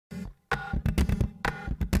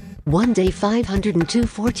One day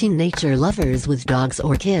 502 nature lovers with dogs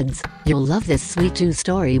or kids, you'll love this sweet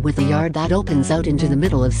two-story with a yard that opens out into the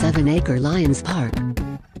middle of 7-acre Lyons Park.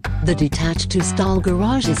 The detached two-stall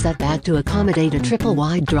garage is set back to accommodate a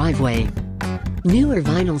triple-wide driveway. Newer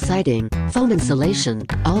vinyl siding, foam insulation,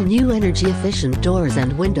 all new energy-efficient doors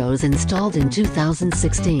and windows installed in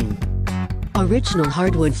 2016. Original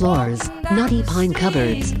hardwood floors, knotty pine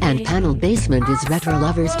cupboards, and paneled basement is retro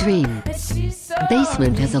lover's dream.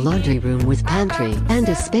 Basement has a laundry room with pantry and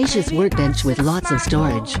a spacious workbench with lots of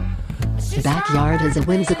storage. Backyard has a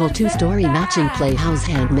whimsical two-story matching playhouse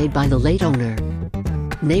handmade by the late owner.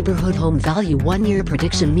 Neighborhood home value 1-year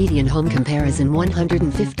prediction median home comparison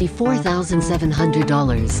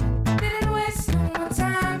 $154,700.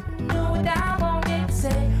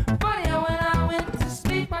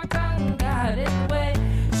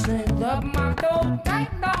 Up my throat,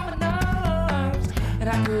 tightened all my nerves, and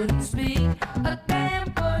I couldn't speak again.